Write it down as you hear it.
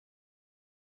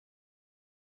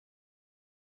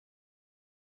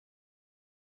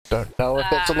Don't know if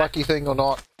that's a lucky thing or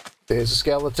not. There's a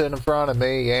skeleton in front of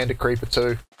me and a creeper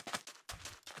too.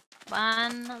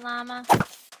 One llama.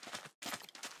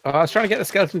 I was trying to get the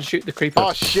skeleton to shoot the creeper.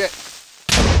 Oh shit!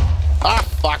 Ah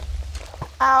fuck!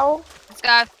 Ow. Let's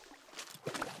go.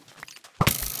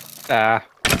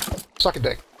 Suck a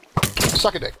dick.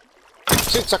 Suck a dick.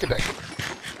 Sit, suck a dick.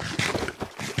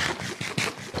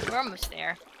 We're almost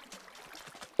there.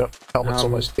 Yep, helmet's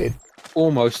almost dead.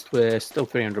 Almost. We're still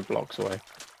 300 blocks away.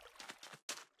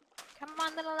 Come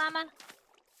on, little llama.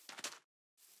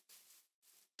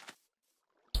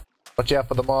 Watch out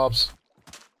for the mobs.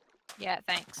 Yeah,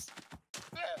 thanks.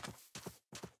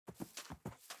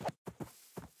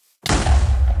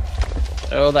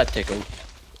 Oh, that tickled.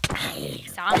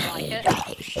 Sounds like it.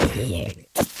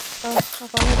 Oh,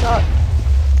 I've only got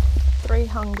 3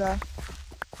 hunger.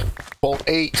 Well,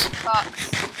 eat.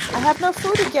 Fox. I have no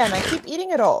food again. I keep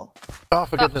eating it all. Oh,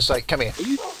 for goodness sake, come here. Are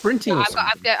you sprinting? No,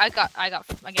 I got.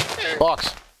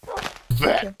 Fox.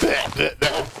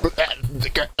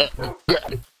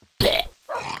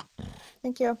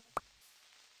 Thank you.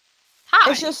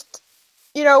 Hi. It's just,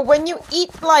 you know, when you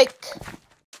eat, like,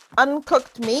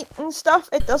 uncooked meat and stuff,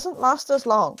 it doesn't last as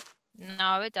long.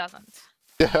 No, it doesn't.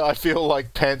 Yeah, I feel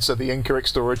like pants are the incorrect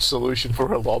storage solution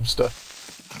for a lobster.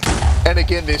 And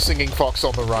again, they're singing Fox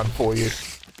on the Run for you.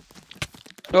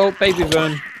 Oh, baby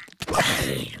Vern.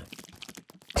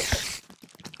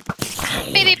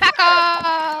 Baby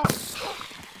Paco!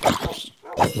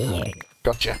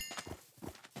 Gotcha.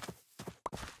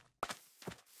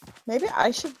 Maybe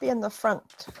I should be in the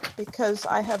front, because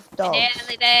I have dogs.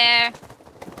 Nearly there.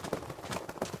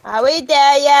 Are we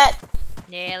there yet?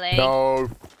 Nearly. No.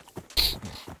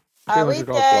 Are we 200 there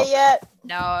blocks. yet?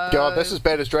 No. God, this is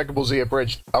bad as Dragon Ball Z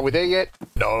Abridged. Are we there yet?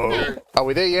 No. Are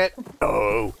we there yet?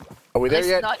 No. Are we there It's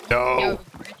yet? not No. Yu-Gi-Oh!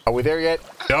 Are we there yet?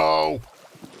 No.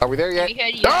 Are we there Have yet? you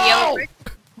heard Yu-Gi-Oh! No! Abridged?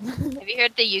 Have you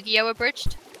heard the Yu-Gi-Oh!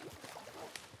 Abridged?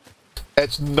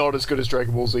 It's not as good as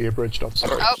Dragon Ball Z Abridged, I'm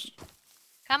sorry. Oh.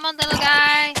 Come on, little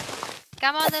guy.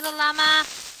 Come on, little llama.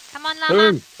 Come on, llama.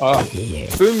 Boom. Oh,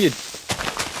 boom, you.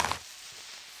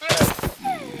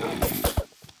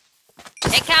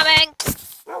 Incoming.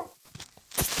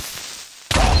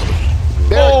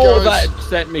 There it Oh, goes. that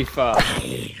sent me far.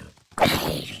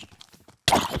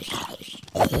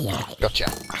 Gotcha.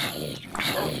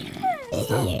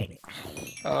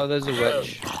 Oh, there's a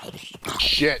witch.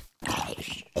 Shit.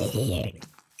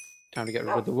 Time to get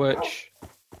rid of the witch.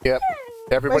 Yep.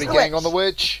 Everybody Where's the gang on the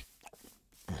witch?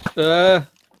 witch.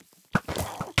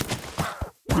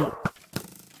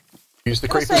 Use the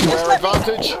creepers to our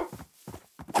advantage.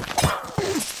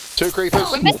 2 creepers.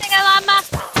 We're missing a llama.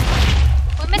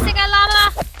 We're missing a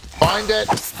llama. Find it.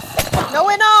 No,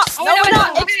 we're not! Oh, no, no, we're no,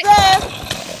 not! okay. It's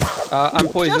there! I'm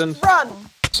poisoned. Just run!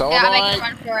 So Yeah, I'm am making a I.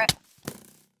 run for it.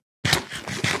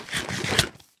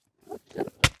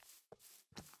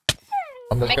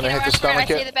 I'm just Making gonna a hit run the for it. I stomach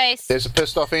see it. the base. There's a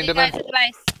pissed off You guys Enderman. at the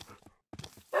base.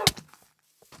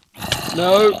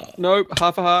 No, no,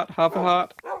 half a heart, half a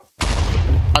heart.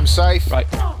 I'm safe. Right.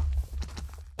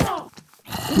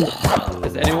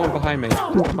 Is anyone behind me?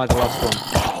 Am I the last one?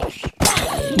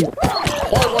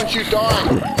 Why won't you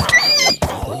die?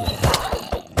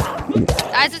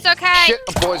 Guys, it's okay. Shit,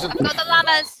 I'm poisoned. I've got the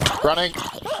llamas. Running.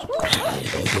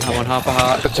 I'm on half a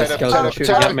heart. Potato, The skeleton potato,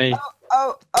 shooting potato. at me.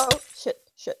 Oh, shit,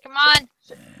 shit. Come on.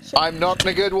 I'm not in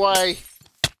a good way.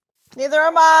 Neither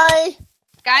am I!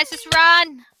 Guys, just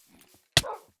run.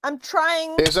 I'm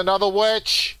trying, There's another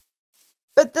witch.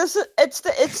 but it's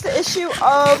the issue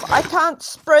of I can't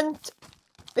sprint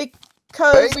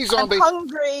because Baby I'm zombie.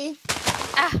 hungry,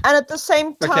 Ah. and at the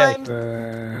same time,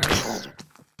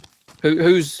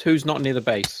 Who's not near the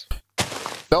base?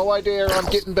 No idea. I'm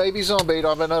getting baby zombied.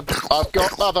 I've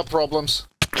got other problems.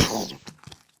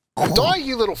 Die,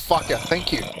 you little fucker.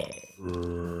 Thank you.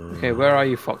 Okay, where are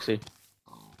you, Foxy?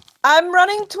 I'm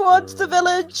running towards the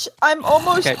village. I'm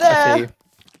almost Okay, I there. see you.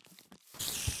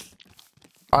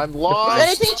 I'm Is lost.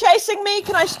 anything chasing me?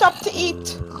 Can I stop to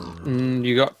eat?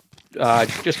 You got.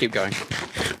 Just keep going.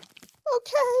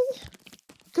 Okay.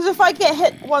 Because if I get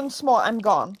hit once more, I'm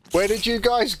gone. Where did you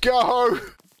guys go?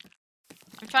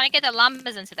 I'm trying to get the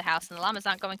llamas into the house, and the llamas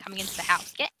aren't coming into the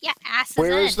house. Get your asses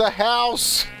Where in. is the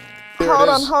house? There Hold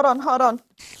it on, is. hold on.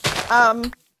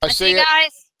 I see you it.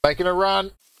 guys. Making a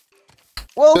run.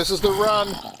 Wolf, This is the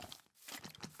run.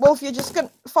 Wolf, you're just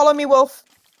gonna follow me, Wolf.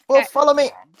 Wolf, Okay. follow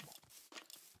me.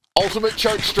 Ultimate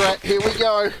choke strat. Here we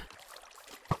go.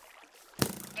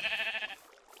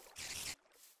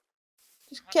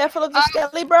 Just careful of the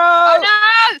skelly, bro. Oh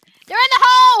no! They're in the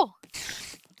hole!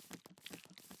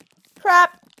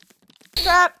 Crap.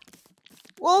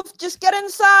 Wolf, just get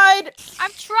inside.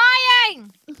 I'm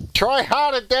trying! Try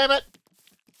harder, damn it!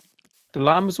 The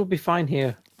llamas will be fine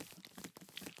here.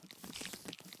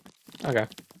 Okay,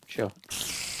 sure.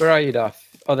 Where are you, Darth?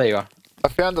 Oh, there you are. I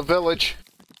found the village.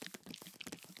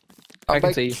 I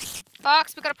can see you.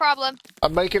 Fox, we got a problem.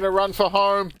 I'm making a run for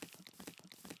home.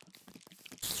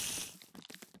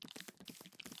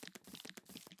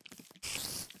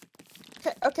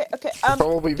 Okay.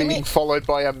 Probably give being me- followed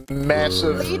by a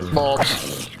massive Lead? mob.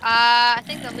 I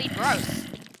think the lead broke.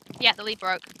 Yeah, the lead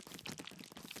broke.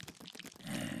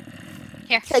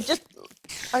 Here. Okay, just.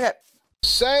 Okay.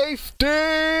 Safety!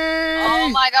 Oh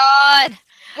my god!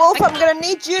 Wolf, I'm gonna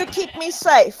need you to keep me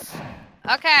safe.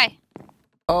 Okay.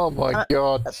 Oh my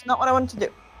god. That's not what I wanted to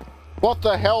do. What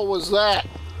the hell was that?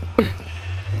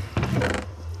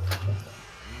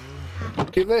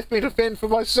 He left me to fend for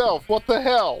myself. What the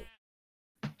hell?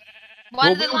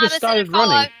 One of we the all just llamas started didn't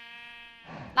follow. running.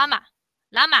 Llama.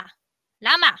 Llama.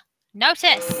 Llama.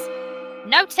 Notice.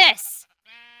 Notice.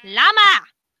 Llama.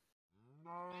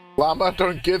 Llama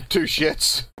don't give two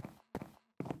shits.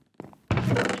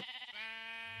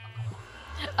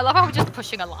 I love how we're just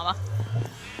pushing a llama.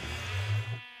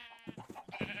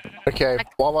 Okay,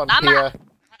 while I'm Llama. here,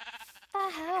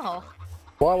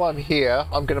 What the hell?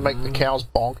 I'm gonna make the cows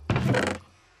bonk.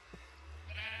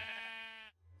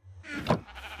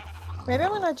 Maybe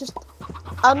I'm gonna just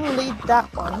unlead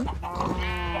that one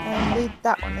and lead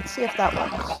that one. Let's see if that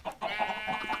works.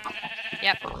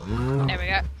 Yep. There we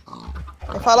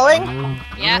go. You following?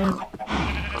 Yep.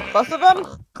 Both of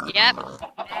them? Yep.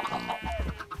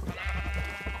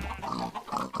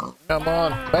 Come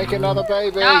on, make another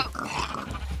baby. Go.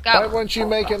 Why Go. won't you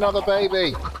make another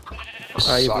baby?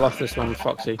 Oh, you've Suck. lost this one,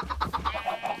 Foxy.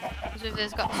 Because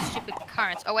there's got stupid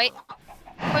currents. Oh wait.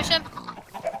 Push him.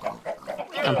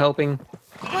 I'm helping.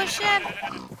 Push him.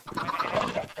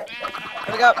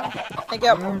 There we go. Thank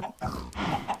you.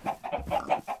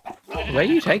 Where are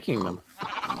you taking them?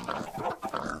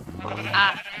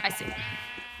 Ah, I see.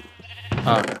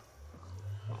 Oh,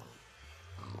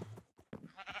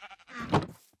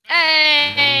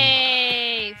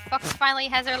 Hey! Fox finally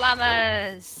has her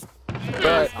llamas.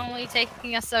 Right. It's only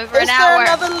taking us over Is an there hour.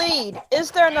 another lead?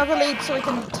 Is there another lead so we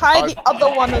can tie the other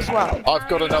one as well? I've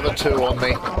got another two on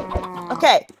me.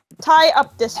 Okay, tie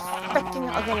up this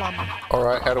freaking other llama.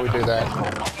 Alright, how do we do that?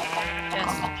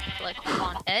 Just click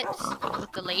on it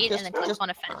with the lead and then click on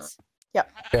a fence.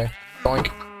 Okay,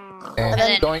 doink. And, And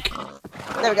then-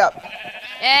 doink. There we go.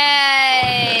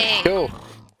 Yay! Cool.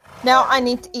 Now I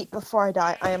need to eat before I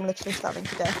die. I am literally starving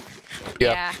to death.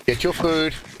 Yeah. Yeah. Get your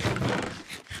food.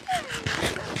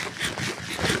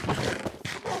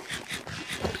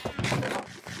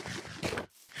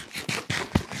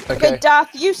 Okay, Okay. Darth,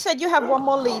 you said you have one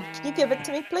more lead. Can you give it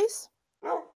to me, please?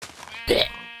 Thank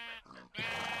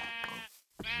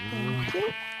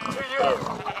you.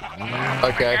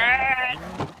 Okay.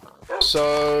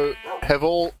 So,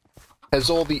 has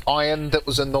all the iron that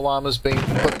was in the llamas been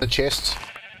put in the chests?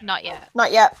 Not yet.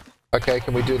 Not yet. Okay,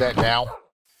 can we do that now?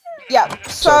 Yeah. that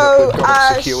So, we've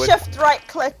got it secured. shift right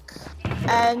click,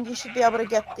 and you should be able to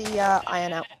get the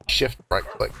iron out. Shift right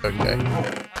click, okay.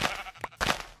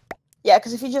 Yeah,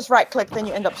 because if you just right click, then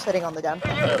you end up sitting on the damn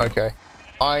thing. Okay.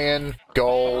 Iron,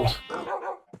 gold.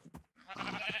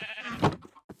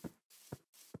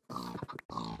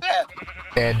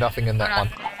 And nothing in that Hold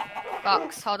one. on.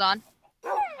 Box, hold on.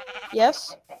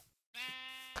 Yes.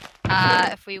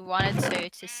 If we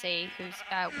wanted to see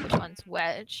which one's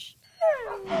wedge.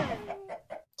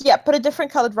 Yeah, put a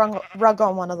different colored rug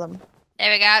on one of them.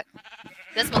 There we go.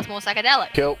 This one's more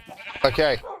psychedelic. Cool.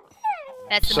 Okay.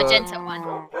 That's the So- magenta one.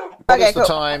 What Okay, is the cool.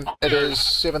 time? It is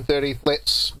 7:30.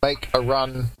 Let's make a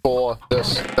run for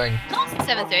this thing. Not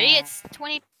 7:30. It's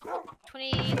 20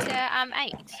 to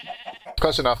 8.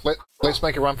 Close enough. Let's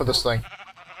make a run for this thing.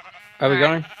 are we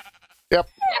Alright. going? Yep.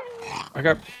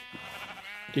 Okay.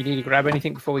 Do you need to grab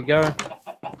anything before we go?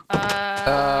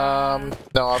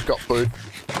 No, I've got food.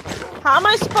 How am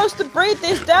I supposed to breed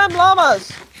these damn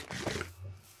llamas?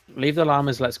 Leave the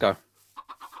llamas, let's go.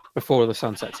 Before the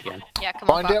sun sets again. Yeah, come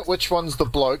on. Find out which one's the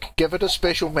bloke. Give it a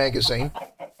special magazine.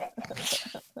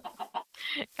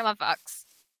 Come on, Fox.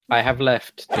 I have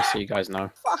left, just so you guys know.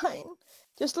 Fine.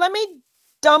 Just let me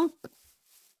dump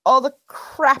all the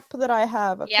crap that I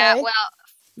have, okay? Yeah, well,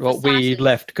 Well, we starters-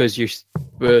 left because you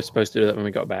were supposed to do that when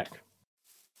we got back.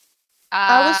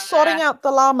 I was sorting out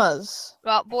the llamas.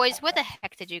 Well, boys, where the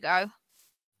heck did you go?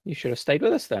 You should have stayed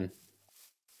with us then.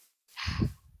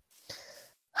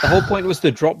 The whole point was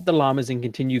to drop the llamas and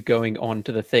continue going on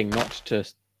to the thing, not to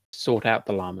sort out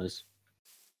the llamas.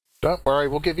 Don't worry,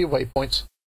 we'll give you waypoints.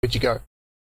 Where'd you go?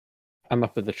 I'm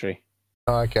up at the tree.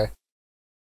 Oh, okay.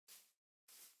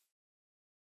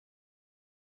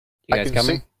 You guys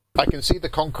coming? I can see the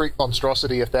concrete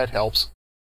monstrosity if that helps.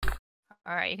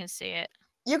 Alright, you can see it.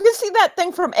 You can see that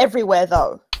thing from everywhere,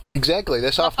 though. Exactly,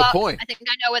 that's half the Fox, point. I think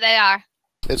I know where they are.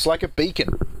 It's like a beacon.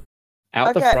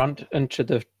 Out the Okay. front and to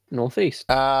the northeast.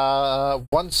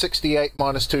 168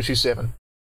 minus 227.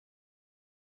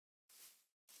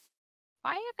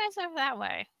 Why are you guys over that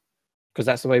way? Because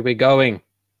that's the way we're going.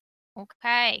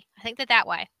 Okay, I think they're that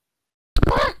way.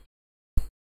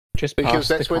 Just Because past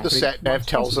that's where the concrete sat nav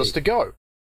tells us monstrosity. to go.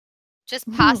 Just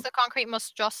past the concrete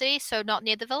monstrosity, so not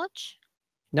near the village?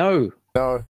 No.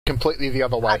 No, completely the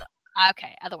other way.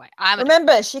 Okay, other way. I'm a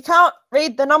Remember, she can't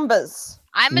read the numbers.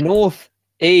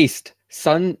 Northeast.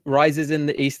 Sun rises in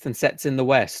the east and sets in the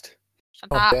west. Shut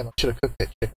Oh, up. damn, I should have cooked that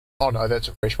chicken. Oh, no, that's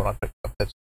a fresh one I picked up.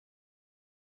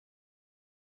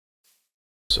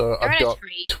 So They're I've in a got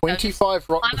tree, so just 25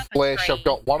 rotten climb up a flesh. I've tree.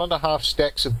 got 1.5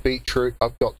 stacks of beetroot.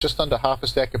 I've got just under half a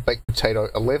stack of baked potato,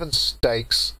 11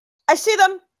 steaks, I see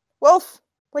them. Wolf,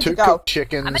 where'd 2 you go? cooked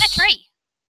chickens, I'm in a tree.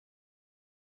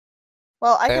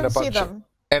 Well, I and can a see bunch of- them.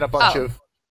 and a bunch Oh. of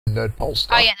nerd pole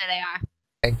stuff, Oh yeah, there they are.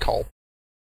 and coal.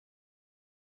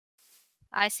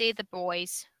 I see the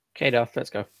boys. Okay, Duff, let's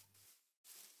go.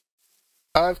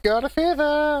 I've got a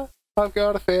feather. I've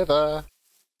got a feather.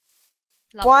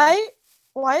 Lovely.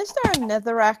 Why is there a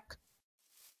netherrack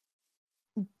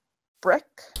brick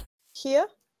here?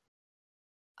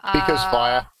 Because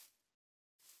fire.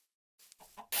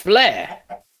 Flare!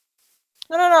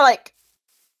 No, like,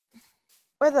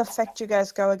 where the feck do you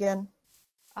guys go again?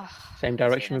 Oh, Same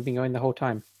direction we've been going the whole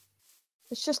time.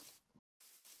 It's just,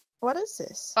 what is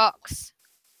this? Fox.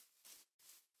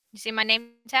 You see my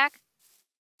name tag?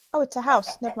 Oh, it's a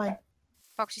house. Never mind.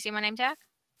 Fox, you see my name tag?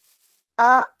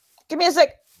 Give me a sec.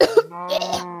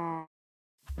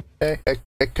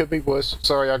 It could be worse.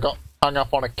 Sorry, I got hung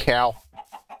up on a cow.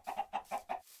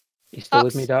 You still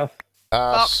with Fox. me, Duff?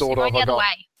 Fox, Sort you're of. going the other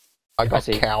way. I got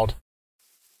see. cowed.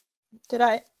 Did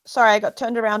I? Sorry, I got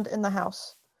turned around in the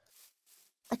house.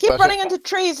 I keep But- running into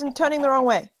trees and turning the wrong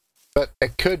way. But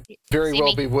it could very See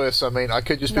well me? be worse. I mean, I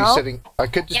could just be No. sitting. I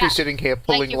could just Yeah. be sitting here Like,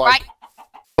 pulling you're like right.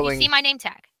 You pulling see my name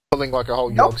tag? pulling like a whole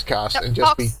Nope. Yogs cast No, and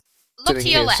just be Fox, look sitting to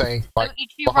your here left. saying like Don't you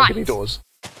to your mahogany right. doors.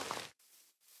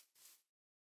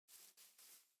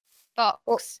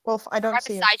 Fox. Wolf, I don't Right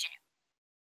see you. beside you.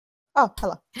 Oh,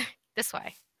 hello. This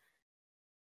way.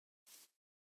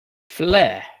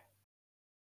 Flare!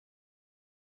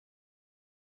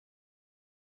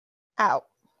 Ow.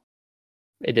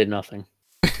 It did nothing.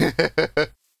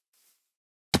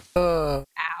 Uh,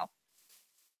 Ow.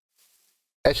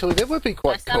 actually, that would be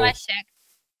quite Last time cool. I checked.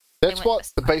 That's went what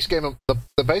this the base game of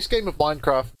the base game of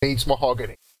Minecraft needs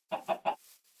mahogany.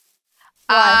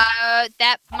 Why?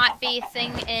 That might be a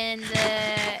thing in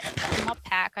the mod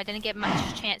pack. I didn't get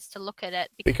much chance to look at it.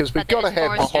 Because we've but got to it's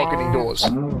have forestry. mahogany doors.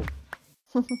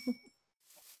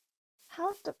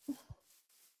 How the...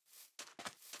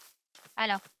 I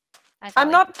know.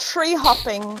 I'm not tree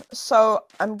hopping, so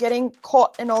I'm getting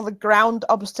caught in all the ground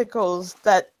obstacles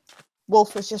that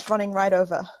Wolf is just running right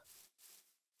over.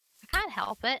 I can't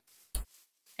help it.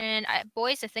 And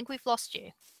boys, I think we've lost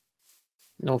you.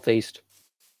 Northeast.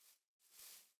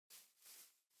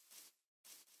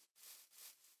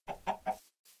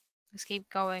 Let's keep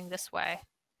going this way.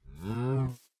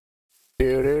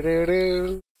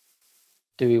 Do-do-do-do.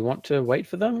 Do we want to wait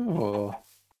for them, or...?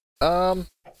 Are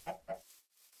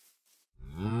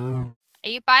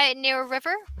you by near a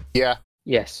river? Yeah,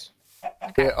 Yes.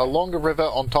 Okay. yeah, along a river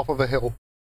on top of a hill.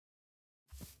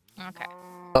 Okay.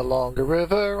 Along a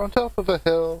river on top of a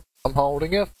hill. I'm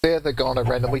holding a feather, gonna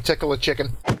randomly tickle a chicken.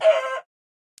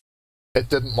 It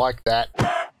didn't like that.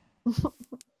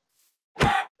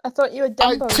 I thought you were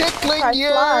I'm Dumbo. tickling Try you!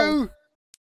 fly.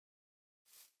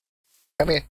 Come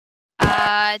here.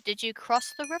 Did you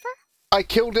cross the river? I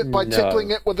killed it by No. tickling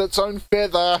it with its own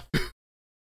feather.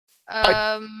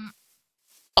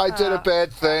 I did a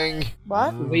bad thing.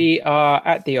 What? We are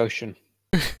at the ocean.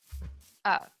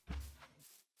 Oh.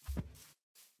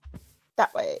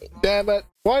 That way. Damn it.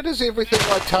 Why does everything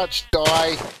I touch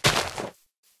die?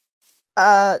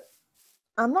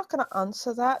 I'm not gonna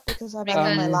answer that because I've had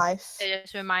my Because life. It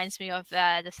just reminds me of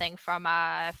the thing from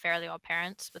Fairly Odd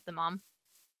Parents with the mom.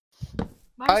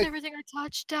 Why does I- everything I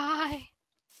touch die?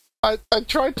 I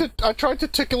tried to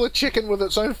tickle a chicken with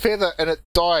its own feather and it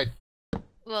died.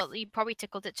 Well, you probably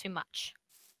tickled it too much.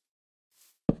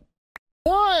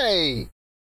 Why?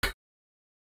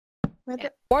 Where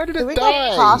the- Why did Do it we go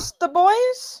die? past the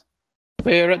boys?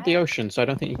 We're at the ocean, so I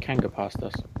don't think you can go past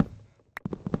us.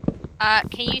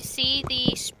 Can you see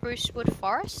the spruce wood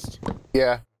forest?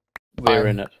 Yeah. We're I'm-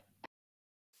 in it.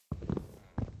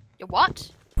 What?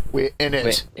 We're in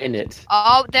it. We're in it.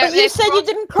 Oh, But you said you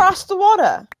didn't cross the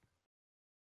water.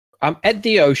 I'm at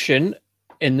the ocean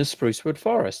in the Sprucewood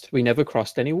Forest. We never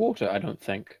crossed any water, I don't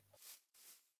think.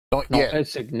 Not Not yet. a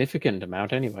significant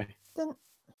amount, anyway. Then,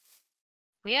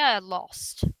 We are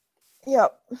lost.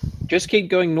 yep. Just keep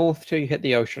going north till you hit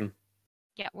the ocean.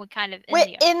 Yeah, we're kind of in We're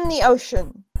the ocean. in the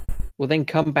ocean. Well, then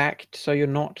come back so you're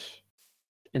not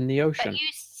in the But ocean. you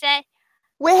said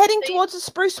We're heading So you- towards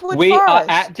the Sprucewood We Forest. are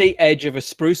at the edge of a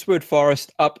Sprucewood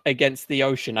Forest up against the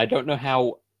ocean. I don't know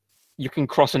how you can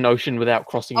cross an ocean without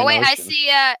crossing Oh an wait, ocean. I see.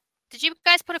 Did you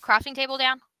guys put a crafting table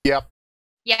down? Yep.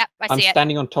 Yep, I I'm see it.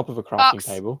 standing on top of a crafting Fox,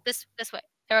 table. This way.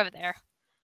 They're over there.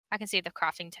 I can see the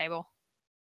crafting table.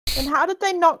 Then how did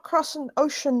they not cross an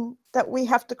ocean that we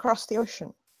have to cross the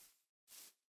ocean?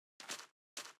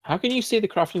 How can you see the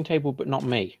crafting table but not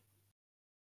me?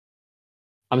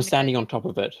 I'm standing on top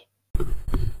of it.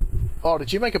 Oh,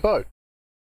 did you make a boat?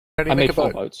 How do you I make made a 4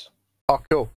 boat? boats. Oh,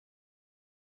 cool.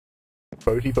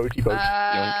 Boaty, boaty, boat.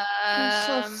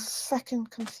 I'm Um, so fucking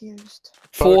confused.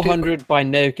 400 by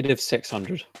negative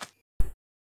 600.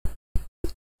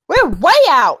 We're way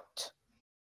out.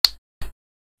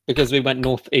 Because we went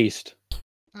northeast.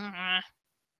 mhm.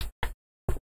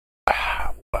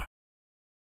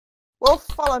 Wolf,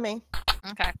 follow me.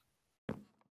 Okay.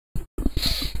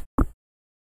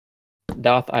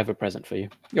 Darth, I have a present for you.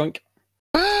 Yoink.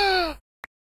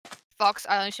 Fox,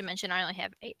 I should mention I only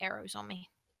have 8 arrows on me.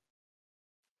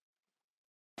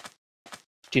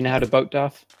 Do you know how to boat,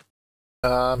 Darth?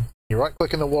 You right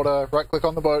click in the water, right click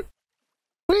on the boat.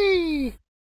 Whee!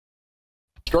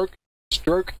 Stroke,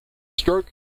 stroke,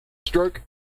 stroke, stroke,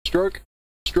 stroke,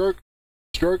 stroke,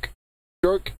 stroke,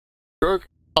 stroke, stroke.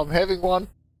 I'm having one.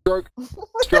 Stroke,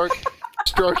 stroke,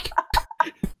 stroke.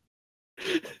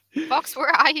 Fox, where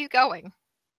are you going?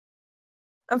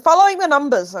 I'm following the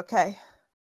numbers, okay.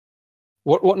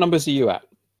 What numbers are you at?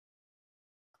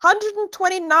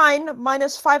 129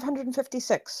 minus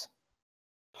 556.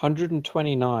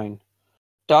 129.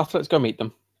 Darth, let's go meet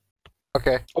them.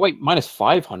 Okay. Oh wait, minus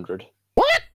 500.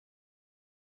 What?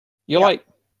 You're Yeah. like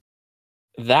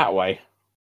that way.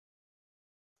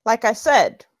 Like I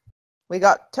said, we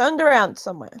got turned around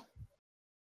somewhere.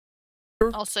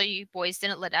 Also, you boys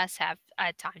didn't let us have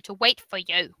time to wait for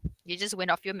you. You just went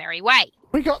off your merry way.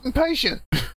 We got impatient.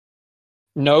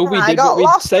 No, we I did got what we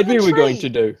lost said in we the were going to tree.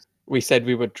 do. We said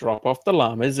we would drop off the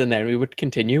llamas and then we would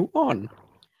continue on.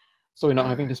 So we're not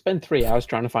having to spend 3 hours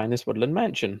trying to find this woodland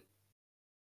mansion.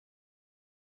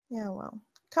 Yeah, well.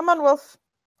 Come on, Wolf.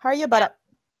 Hurry your butt up.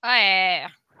 Oh, yeah.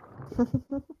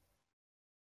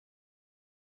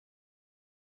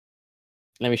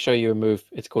 Let me show you a move.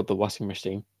 It's called the washing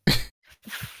machine.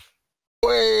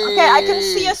 Okay, I can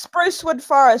see a sprucewood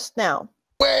forest now.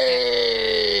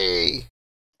 Way!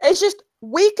 It's just,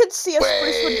 we could see a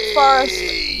sprucewood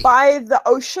forest by the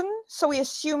ocean, so we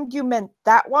assumed you meant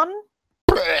that one.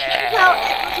 Now,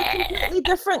 it was a completely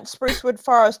different sprucewood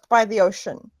forest by the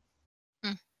ocean.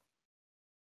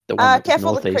 The one that was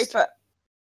Careful the northeast. creeper.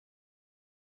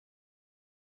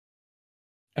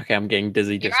 Okay, I'm getting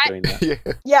dizzy You just right? doing that.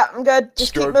 Yeah. Yeah, I'm good. Just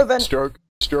Stroke, keep moving. stroke,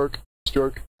 stroke,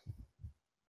 stroke.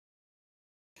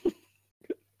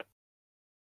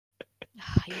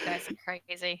 You guys are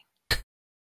crazy.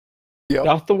 Yep.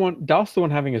 Darth's the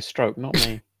one having a stroke, not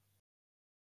me.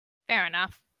 Fair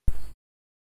enough.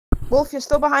 Wolf, you're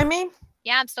still behind me?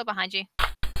 Yeah, I'm still behind you.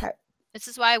 Okay. This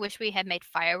is why I wish we had made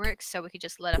fireworks so we could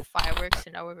just let off fireworks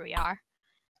to know where we are.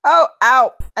 Oh,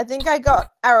 ow. I think I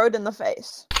got arrowed in the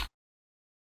face.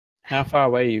 How far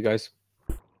away are you guys?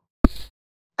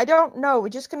 I don't know.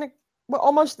 We're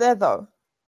almost there, though.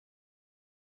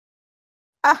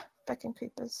 Ah, fucking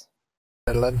creepers.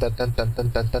 I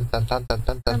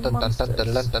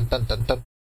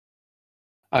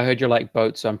heard you like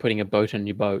boats, so I'm putting a boat in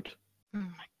your boat. Oh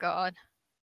my god.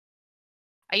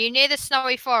 Are you near the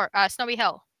snowy hill?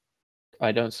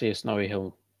 I don't see a snowy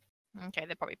hill. Okay,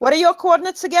 they're probably. What are your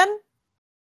coordinates again?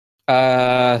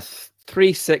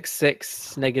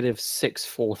 366 negative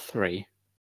 643.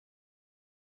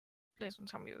 Please don't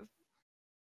tell me.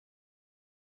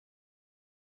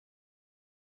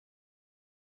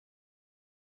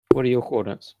 What are your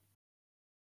coordinates?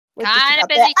 We're just Kind of about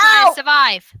there. busy trying Ow! to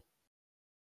survive.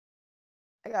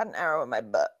 I got an arrow in my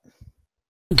butt.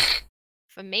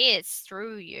 For me, it's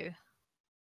through you.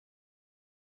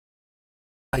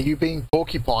 Are you being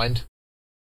porcupined?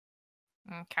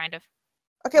 Kind of.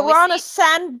 Okay, Well, we we're on a see-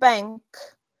 sandbank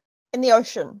in the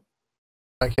ocean.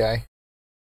 Okay.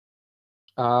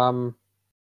 I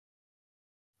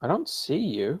don't see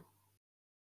you.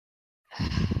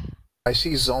 I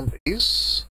see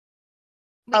zombies.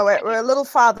 Oh wait, we're a little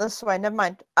farther this way. Never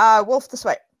mind. Wolf this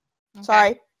way. Okay.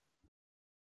 Sorry.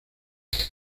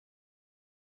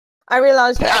 I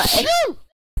realized.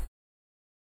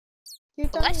 You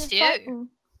done Bless your you. fighting.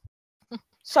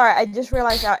 Sorry, I just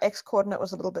realized our X coordinate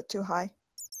was a little bit too high.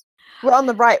 We're on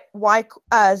the right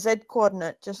Z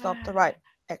coordinate, just not the right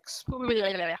X.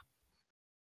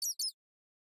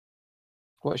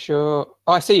 What's your...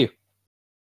 Oh, I see you.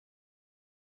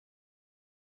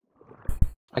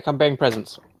 I come bearing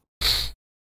presents.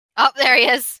 Oh, there he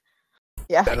is.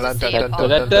 Yeah.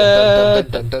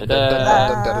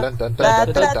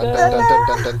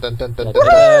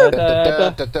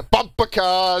 Bumper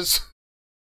cars!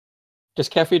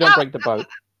 Just careful you don't break the boat.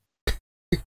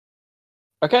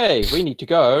 Okay, we need to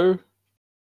go